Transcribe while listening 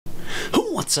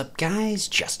What's up guys,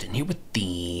 Justin here with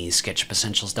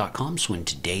TheSketchUpEssentials.com. So in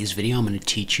today's video I'm going to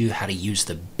teach you how to use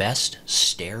the best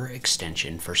stair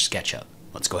extension for SketchUp.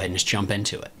 Let's go ahead and just jump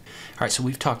into it. Alright, so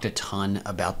we've talked a ton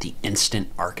about the Instant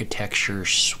Architecture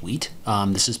Suite.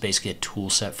 This is basically a tool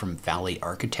set from Valley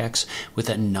Architects with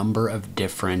a number of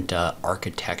different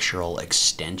architectural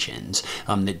extensions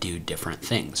that do different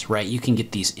things, right? You can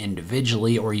get these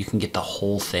individually or you can get the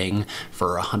whole thing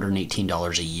for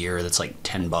 $118 a year. That's like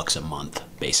 10 bucks a month,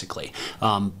 basically.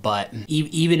 But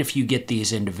even if you get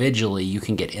these individually, you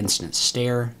can get Instant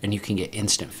Stair and you can get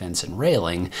Instant Fence and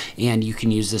Railing, and you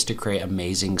can use this to create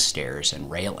amazing stairs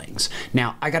and railings.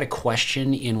 Now, I got a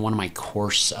question in one of my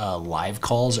course live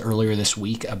calls earlier this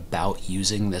week about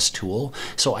using this tool.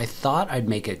 So I thought I'd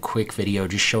make a quick video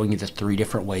just showing you the 3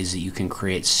 different ways that you can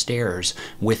create stairs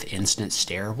with Instant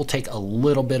Stair. We'll take a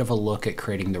little bit of a look at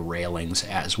creating the railings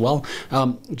as well,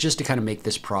 just to kind of make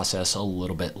this process a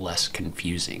little bit less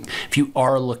confusing. If you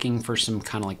are looking for some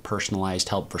kind of like personalized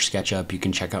help for SketchUp, you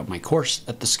can check out my course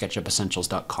at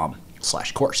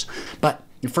TheSketchUpEssentials.com/course. But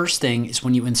the first thing is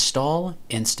when you install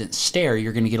Instant Stair,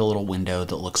 you're going to get a little window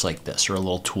that looks like this, or a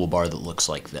little toolbar that looks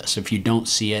like this. If you don't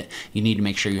see it, you need to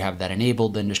make sure you have that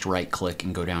enabled, then just right click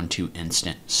and go down to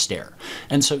Instant Stair.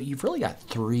 And so you've really got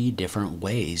 3 different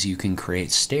ways you can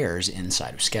create stairs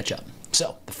inside of SketchUp.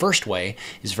 So the first way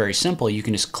is very simple. You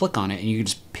can just click on it and you can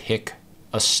just pick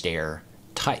a stair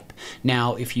type.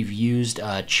 Now, if you've used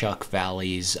Chuck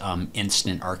Valley's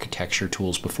instant architecture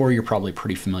tools before, you're probably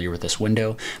pretty familiar with this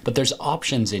window, but there's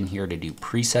options in here to do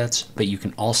presets, but you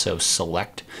can also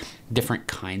select different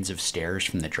kinds of stairs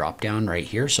from the drop down right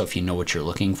here. So if you know what you're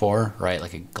looking for, right,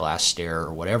 like a glass stair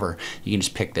or whatever, you can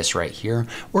just pick this right here,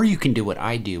 or you can do what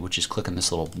I do, which is click on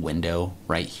this little window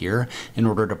right here in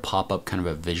order to pop up kind of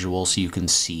a visual so you can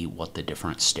see what the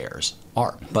different stairs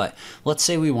are. But let's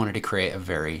say we wanted to create a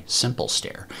very simple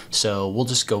stair. So we'll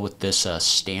just go with this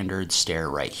standard stair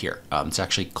right here. It's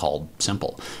actually called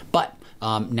simple, but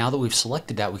now that we've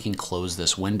selected that, we can close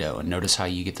this window, and notice how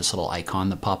you get this little icon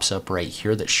that pops up right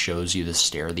here that shows you the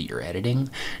stair that you're editing.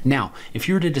 Now, if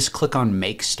you were to just click on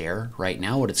Make Stair right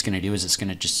now, what it's going to do is it's going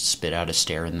to just spit out a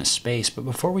stair in this space. But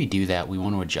before we do that, we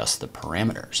want to adjust the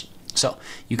parameters. So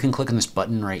you can click on this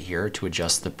button right here to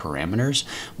adjust the parameters.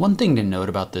 One thing to note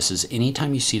about this is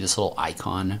anytime you see this little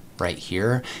icon right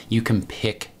here, you can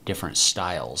pick different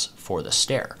styles for the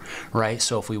stair, right?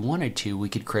 So if we wanted to, we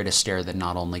could create a stair that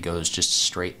not only goes just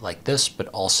straight like this, but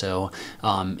also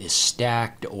is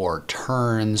stacked or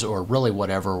turns or really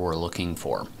whatever we're looking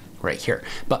for right here.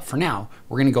 But for now,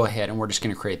 we're going to go ahead and we're just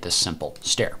going to create this simple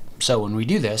stair. So when we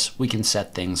do this, we can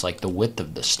set things like the width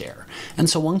of the stair. And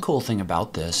so one cool thing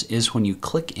about this is when you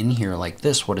click in here like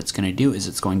this, what it's going to do is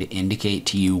it's going to indicate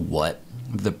to you what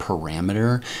the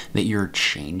parameter that you're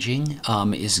changing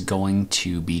is going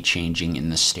to be changing in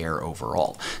the stair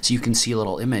overall. So you can see a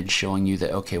little image showing you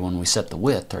that, okay, when we set the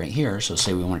width right here, so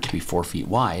say we want it to be 4 feet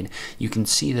wide, you can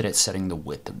see that it's setting the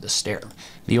width of the stair.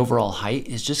 The overall height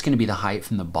is just going to be the height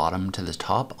from the bottom to the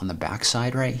top on the back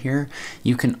side right here.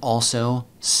 You can also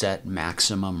set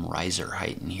maximum riser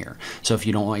height in here. So if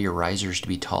you don't want your risers to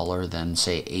be taller than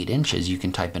say 8 inches, you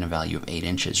can type in a value of 8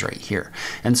 inches right here.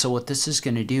 And so what this is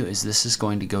going to do is this is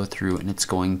going to go through and it's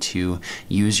going to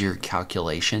use your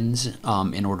calculations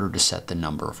in order to set the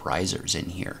number of risers in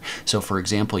here. So for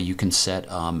example, you can set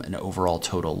an overall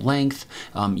total length.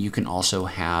 You can also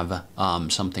have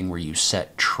something where you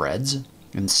set treads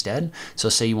instead. So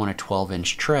say you want a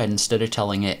 12-inch tread, instead of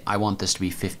telling it I want this to be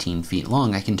 15 feet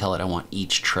long, I can tell it I want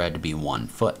each tread to be 1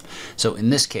 foot. So in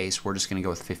this case, we're just going to go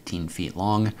with 15 feet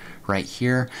long right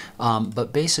here.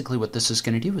 But basically what this is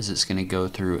going to do is it's going to go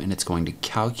through and it's going to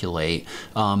calculate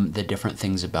the different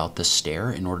things about the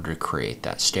stair in order to create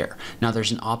that stair. Now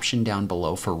there's an option down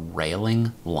below for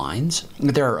railing lines.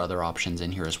 There are other options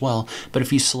in here as well, but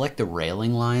if you select the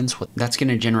railing lines, that's going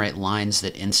to generate lines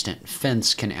that Instant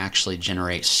Fence can actually generate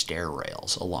stair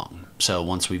rails along. So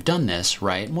once we've done this,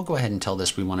 right, and we'll go ahead and tell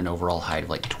this we want an overall height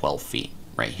of like 12 feet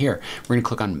right here. We're going to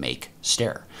click on Make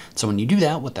Stair. So when you do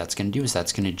that, what that's going to do is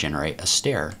that's going to generate a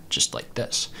stair just like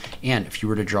this. And if you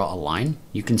were to draw a line,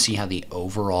 you can see how the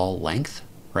overall length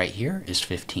right here is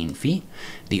 15 feet.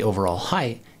 The overall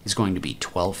height is going to be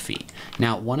 12 feet.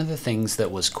 Now, one of the things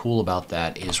that was cool about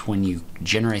that is when you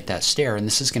generate that stair, and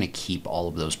this is going to keep all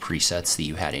of those presets that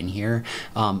you had in here,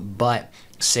 but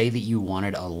say that you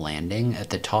wanted a landing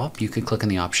at the top, you could click on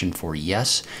the option for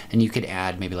yes, and you could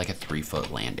add maybe like a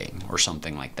 3-foot landing or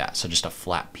something like that. So just a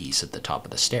flat piece at the top of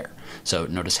the stair. So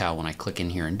notice how when I click in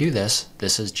here and do this,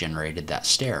 this has generated that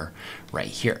stair right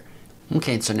here.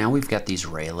 Okay, so now we've got these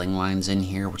railing lines in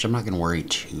here, which I'm not going to worry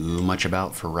too much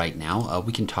about for right now.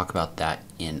 We can talk about that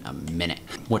in a minute.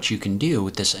 What you can do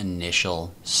with this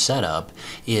initial setup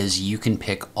is you can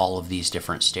pick all of these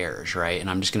different stairs, right? And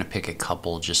I'm just going to pick a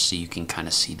couple just so you can kind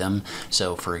of see them.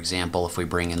 So for example, if we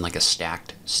bring in like a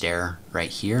stacked stair right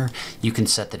here, you can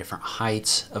set the different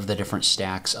heights of the different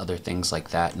stacks, other things like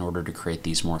that in order to create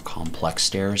these more complex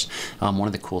stairs. One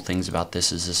of the cool things about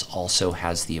this is this also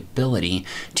has the ability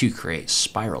to create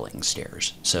spiraling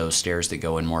stairs. So stairs that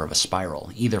go in more of a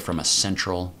spiral, either from a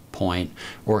central point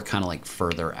or kind of like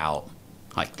further out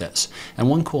like this. And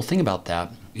one cool thing about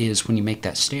that is when you make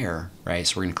that stair, right?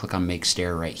 So we're going to click on make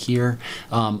stair right here.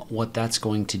 What that's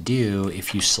going to do,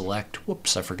 if you select,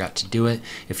 whoops, I forgot to do it.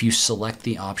 If you select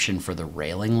the option for the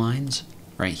railing lines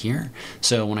right here.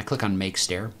 So when I click on make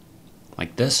stair,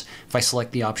 like this, if I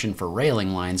select the option for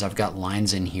railing lines, I've got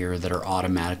lines in here that are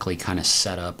automatically kind of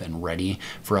set up and ready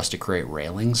for us to create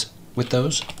railings with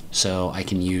those. So I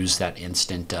can use that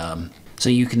instant, so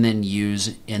you can then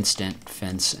use instant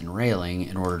fence and railing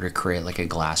in order to create like a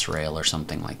glass rail or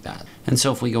something like that. And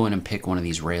so if we go in and pick one of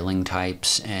these railing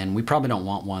types, and we probably don't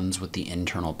want ones with the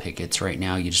internal pickets right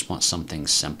now, you just want something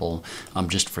simple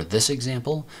just for this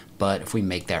example. But if we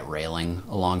make that railing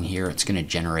along here, it's going to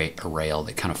generate a rail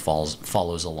that kind of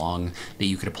follows along that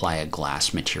you could apply a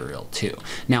glass material to.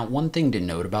 Now, one thing to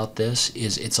note about this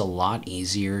is it's a lot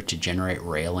easier to generate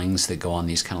railings that go on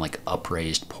these kind of like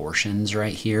upraised portions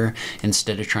right here.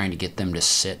 Instead of trying to get them to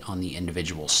sit on the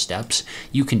individual steps,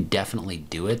 you can definitely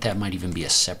do it. That might even be a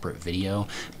separate video,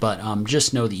 but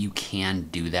just know that you can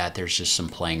do that. There's just some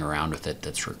playing around with it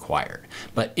that's required.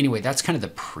 But anyway, that's kind of the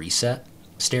preset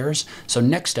stairs. So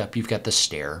next up, you've got the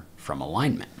stair from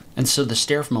alignment. And so the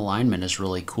stair from alignment is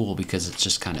really cool because it's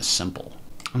just kind of simple.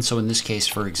 And so in this case,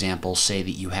 for example, say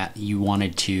that you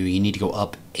need to go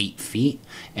up 8 feet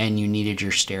and you needed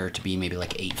your stair to be maybe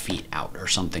like 8 feet out or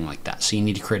something like that. So you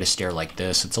need to create a stair like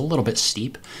this. It's a little bit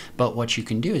steep, but what you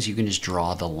can do is you can just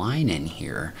draw the line in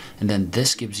here, and then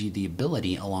this gives you the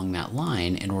ability along that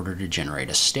line in order to generate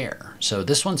a stair. So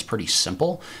this one's pretty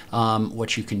simple.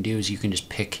 What you can do is you can just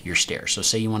pick your stair. So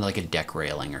say you want like a deck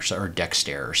railing or deck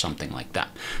stair or something like that.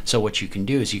 So what you can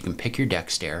do is you can pick your deck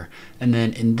stair, and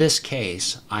then in this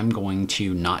case, I'm going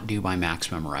to not do my max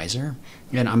memorizer,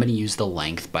 and I'm going to use the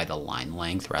length by the line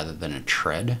length rather than a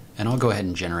tread, and I'll go ahead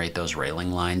and generate those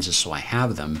railing lines just so I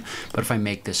have them. But if I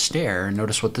make this stair,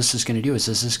 notice what this is going to do is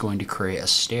this is going to create a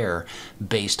stair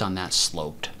based on that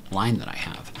sloped line that I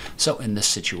have. So in this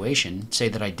situation, say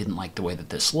that I didn't like the way that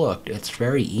this looked, it's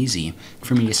very easy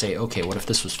for me to say, okay, what if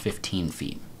this was 15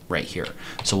 feet right here?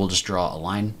 So we'll just draw a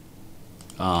line.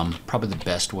 Probably the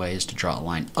best way is to draw a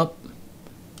line up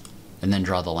and then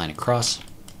draw the line across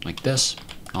like this.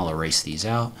 I'll erase these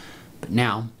out. But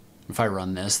now, if I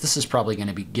run this, this is probably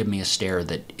going to give me a stair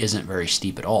that isn't very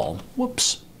steep at all.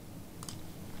 Whoops.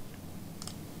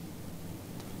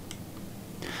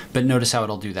 But notice how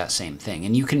it'll do that same thing.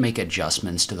 And you can make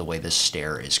adjustments to the way this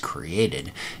stair is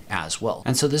created as well.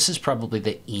 And so this is probably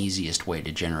the easiest way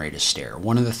to generate a stair.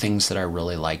 One of the things that I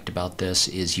really liked about this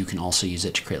is you can also use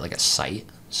it to create like a sight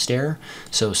stair.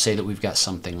 So say that we've got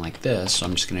something like this. So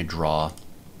I'm just going to draw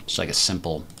just like a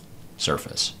simple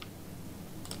surface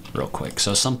real quick.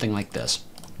 So something like this.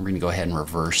 We're going to go ahead and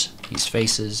reverse these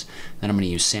faces. Then I'm going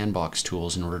to use sandbox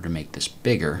tools in order to make this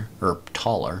bigger or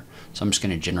taller. So I'm just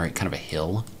going to generate kind of a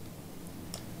hill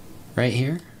right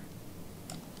here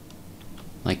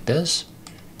like this.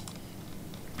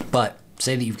 But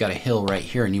say that you've got a hill right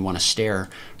here and you want to stair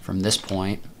from this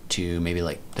point to maybe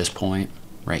like this point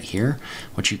right here.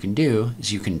 What you can do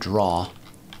is you can draw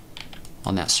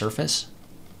on that surface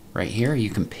right here. You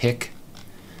can pick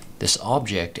this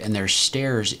object and there's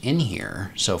stairs in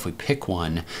here. So if we pick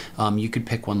one, you could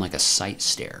pick one like a sight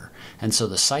stair. And so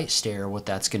the sight stair, what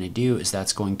that's going to do is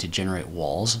that's going to generate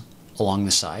walls along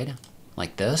the side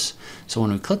like this. So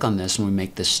when we click on this and we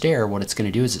make this stair, what it's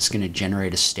going to do is it's going to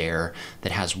generate a stair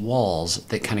that has walls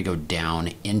that kind of go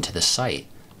down into the sight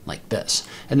like this.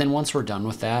 And then once we're done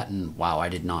with that, and wow, I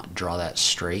did not draw that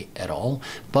straight at all,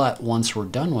 but once we're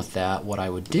done with that, what I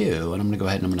would do, and I'm going to go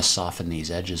ahead and I'm going to soften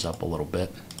these edges up a little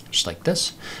bit, just like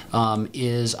this,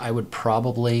 is I would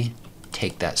probably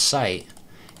take that sight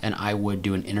and I would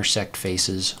do an intersect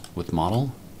faces with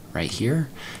model right here.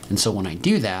 And so when I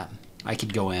do that, I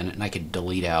could go in and I could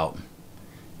delete out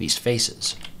these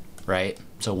faces, right?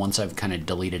 So once I've kind of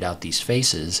deleted out these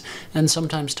faces, and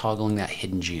sometimes toggling that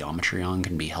hidden geometry on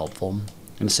can be helpful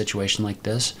in a situation like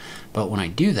this. But when I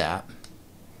do that,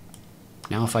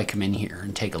 now if I come in here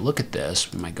and take a look at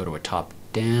this, we might go to a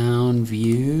top-down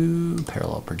view,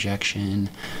 parallel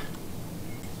projection.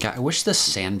 Yeah, I wish the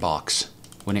sandbox,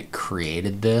 when it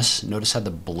created this, notice how the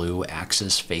blue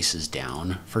axis faces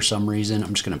down for some reason.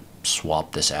 I'm just gonna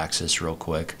swap this axis real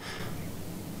quick.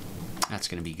 That's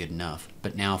gonna be good enough.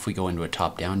 But now if we go into a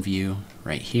top-down view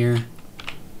right here,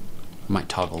 I might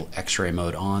toggle X-ray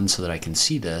mode on so that I can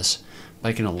see this, but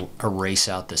I can erase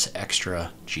out this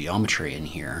extra geometry in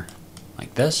here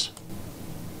like this.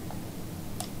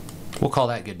 We'll call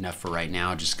that good enough for right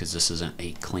now just because this isn't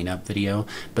a cleanup video.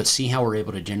 But see how we're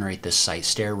able to generate this site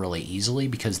stair really easily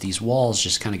because these walls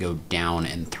just kind of go down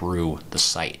and through the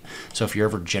site. So if you're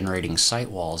ever generating site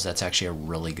walls, that's actually a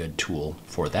really good tool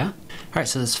for that. All right,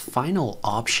 so this final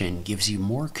option gives you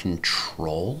more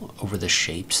control over the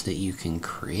shapes that you can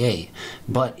create,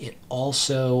 but it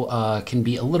also can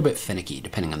be a little bit finicky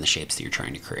depending on the shapes that you're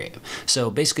trying to create. So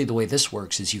basically the way this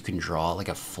works is you can draw like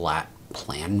a flat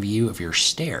plan view of your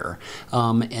stair,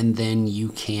 and then you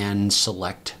can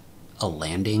select a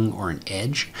landing or an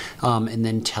edge, and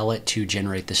then tell it to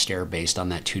generate the stair based on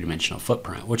that two-dimensional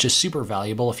footprint, which is super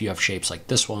valuable if you have shapes like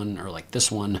this one or like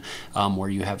this one, where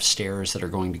you have stairs that are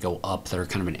going to go up that are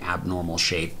kind of an abnormal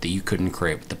shape that you couldn't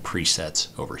create with the presets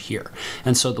over here.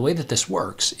 And so the way that this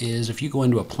works is if you go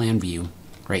into a plan view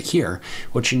right here,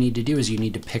 what you need to do is you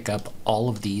need to pick up all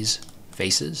of these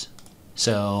faces.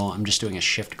 So I'm just doing a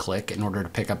shift click in order to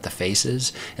pick up the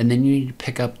faces, and then you need to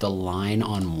pick up the line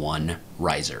on one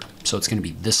riser. So it's going to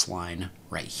be this line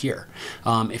right here.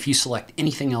 If you select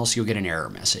anything else, you'll get an error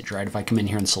message, right? If I come in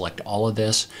here and select all of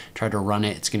this, try to run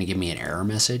it, it's going to give me an error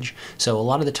message. So a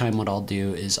lot of the time what I'll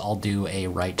do is I'll do a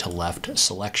right to left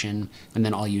selection, and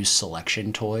then I'll use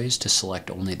selection toys to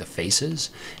select only the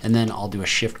faces, and then I'll do a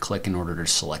shift click in order to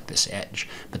select this edge.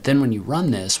 But then when you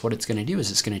run this, what it's going to do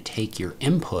is it's going to take your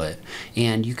input,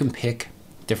 and you can pick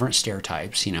different stair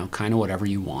types, you know, kind of whatever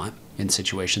you want in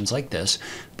situations like this.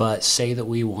 But say that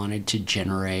we wanted to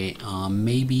generate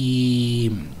maybe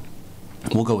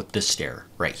we'll go with this stair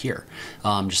right here,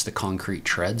 just the concrete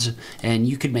treads, and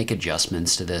you could make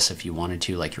adjustments to this if you wanted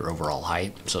to, like your overall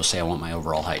height. So say I want my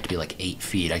overall height to be like 8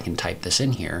 feet, I can type this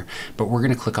in here, but we're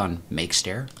going to click on make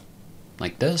stair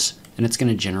like this, and it's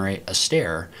going to generate a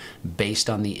stair based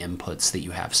on the inputs that you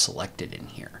have selected in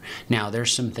here. Now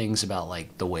there's some things about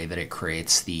like the way that it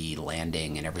creates the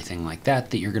landing and everything like that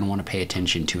that you're going to want to pay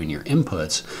attention to in your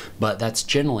inputs, but that's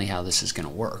generally how this is going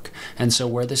to work. And so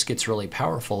where this gets really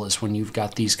powerful is when you've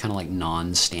got these kind of like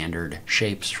non-standard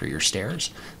shapes for your stairs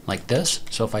like this.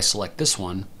 So if I select this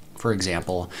one, for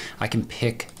example, I can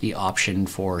pick the option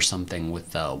for something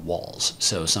with walls.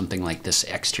 So something like this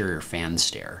exterior fan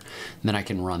stair. And then I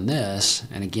can run this,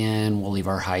 and again, we'll leave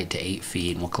our height to 8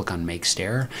 feet, and we'll click on make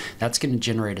stair. That's going to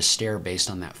generate a stair based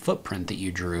on that footprint that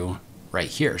you drew right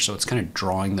here. So it's kind of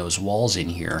drawing those walls in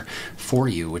here for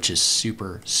you, which is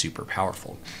super, super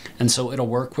powerful. And so it'll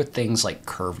work with things like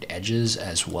curved edges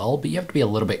as well, but you have to be a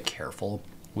little bit careful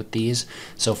with these.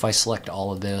 So if I select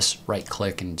all of this, right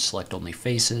click and select only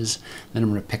faces, then I'm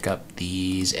going to pick up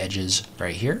these edges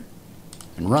right here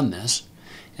and run this.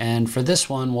 And for this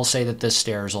one, we'll say that this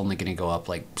stair is only going to go up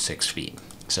like 6 feet.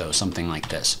 So something like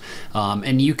this.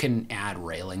 And you can add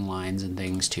railing lines and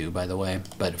things too, by the way.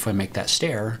 But if I make that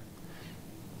stair,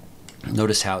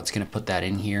 notice how it's going to put that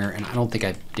in here. And I don't think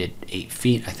I did 8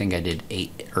 feet. I think I did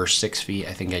 8 or 6 feet.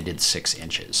 I think I did 6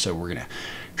 inches. So we're going to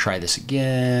try this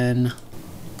again.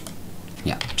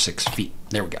 Yeah, 6 feet.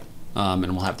 There we go.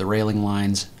 And we'll have the railing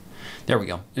lines. There we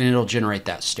go. And it'll generate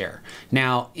that stair.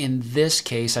 Now, in this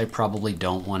case, I probably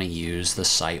don't want to use the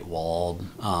site wall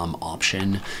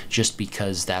option just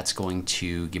because that's going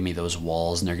to give me those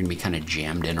walls and they're going to be kind of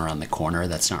jammed in around the corner.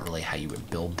 That's not really how you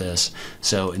would build this.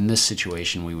 So in this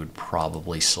situation, we would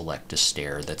probably select a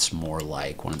stair that's more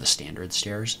like one of the standard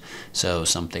stairs. So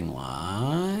something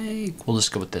like, we'll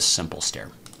just go with this simple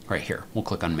stair. Right here, we'll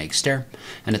click on make stair,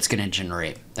 and it's going to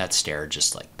generate that stair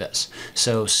just like this.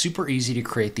 So super easy to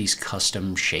create these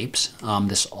custom shapes.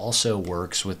 This also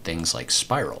works with things like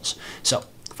spirals. So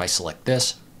if I select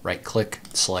this, right click,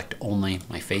 select only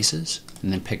my faces,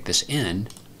 and then pick this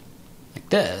end like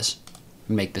this,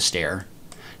 and make the stair.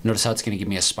 Notice how it's going to give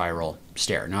me a spiral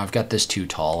stair. Now I've got this too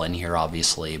tall in here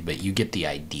obviously, but you get the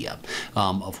idea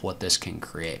of what this can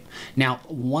create. Now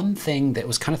one thing that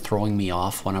was kind of throwing me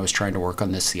off when I was trying to work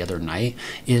on this the other night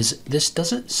is this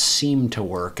doesn't seem to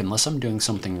work, unless I'm doing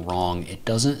something wrong, it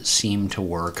doesn't seem to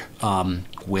work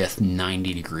with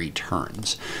 90-degree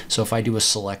turns. So if I do a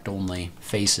select only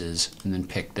faces and then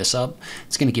pick this up,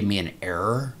 it's going to give me an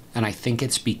error, and I think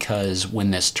it's because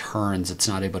when this turns it's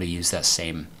not able to use that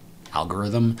same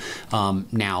algorithm.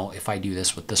 Now, if I do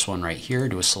this with this one right here,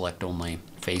 do a select only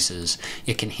faces,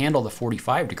 it can handle the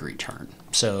 45-degree turn.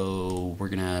 So we're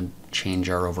gonna change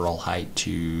our overall height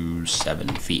to 7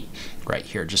 feet right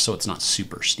here, just so it's not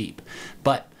super steep.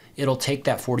 But it'll take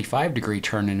that 45-degree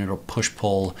turn and it'll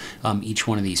push-pull each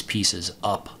one of these pieces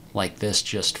up like this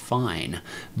just fine.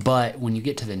 But when you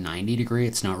get to the 90-degree,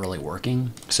 it's not really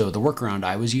working. So the workaround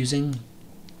I was using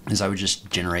is I would just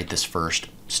generate this first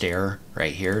stair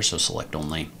right here. So select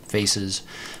only faces.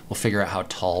 We'll figure out how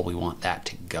tall we want that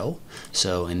to go.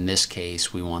 So in this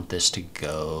case, we want this to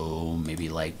go maybe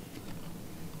like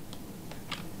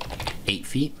 8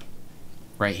 feet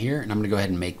right here. And I'm gonna go ahead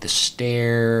and make the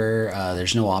stair.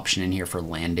 There's no option in here for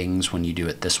landings when you do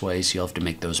it this way, so you'll have to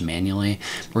make those manually.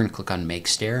 We're gonna click on make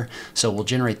stair. So we'll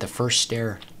generate the first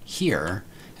stair here,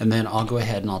 and then I'll go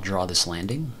ahead and I'll draw this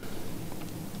landing.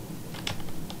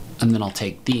 And then I'll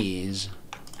take these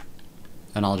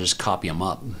and I'll just copy them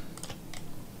up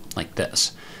like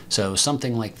this. So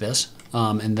something like this.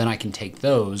 And then I can take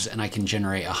those and I can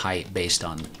generate a height based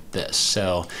on this.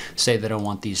 So say that I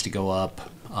want these to go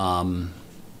up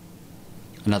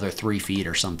another 3 feet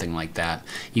or something like that.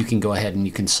 You can go ahead and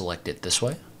you can select it this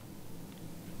way.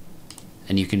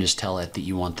 And you can just tell it that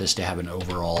you want this to have an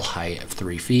overall height of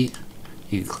 3 feet.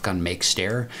 You can click on make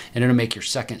stair and it'll make your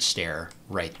second stair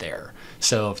right there.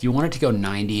 So if you want it to go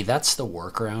 90, that's the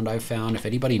workaround I've found. If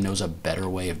anybody knows a better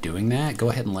way of doing that, go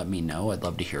ahead and let me know. I'd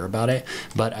love to hear about it.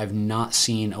 But I've not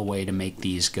seen a way to make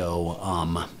these go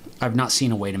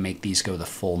the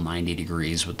full 90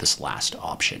 degrees with this last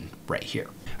option right here.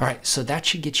 All right, so that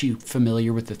should get you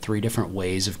familiar with the 3 different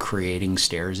ways of creating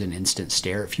stairs in Instant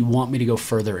Stair. If you want me to go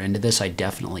further into this, I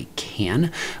definitely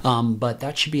can, but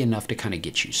that should be enough to kind of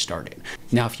get you started.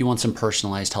 Now, if you want some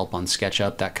personalized help on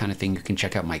SketchUp, that kind of thing, you can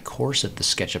check out my course at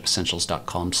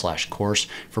TheSketchUpEssentials.com/course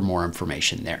for more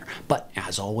information there. But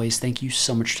as always, thank you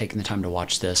so much for taking the time to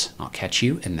watch this. I'll catch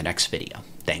you in the next video.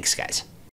 Thanks, guys.